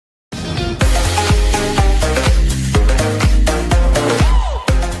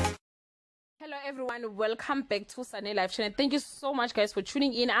Everyone, welcome back to Sunny Life Channel. Thank you so much, guys, for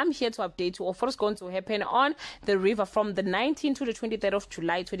tuning in. I'm here to update you of what's going to happen on the river from the 19th to the 23rd of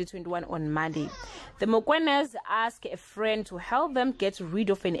July 2021 on Monday. The Mokwenas ask a friend to help them get rid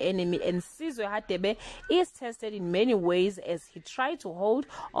of an enemy, and Sizwe Hatebe is tested in many ways as he tried to hold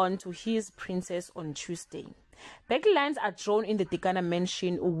on to his princess on Tuesday. Battle lines are drawn in the Dikana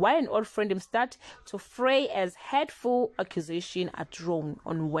mansion while an old friend start to fray as hateful accusations are drawn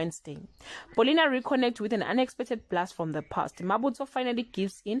on Wednesday. Paulina reconnects with an unexpected blast from the past. Mabuto finally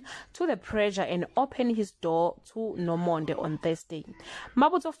gives in to the pressure and opens his door to Nomonde on Thursday.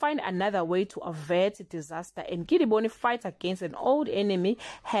 Mabuto finds another way to avert disaster, and Gidiboni fight against an old enemy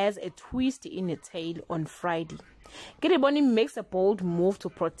has a twist in a tale on Friday. Gidiboni makes a bold move to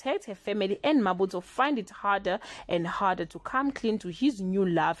protect her family, and Mabuto finds it harder and harder to come clean to his new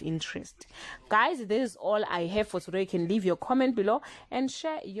love interest. Guys, this is all I have for today. You can leave your comment below and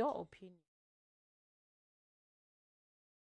share your opinion.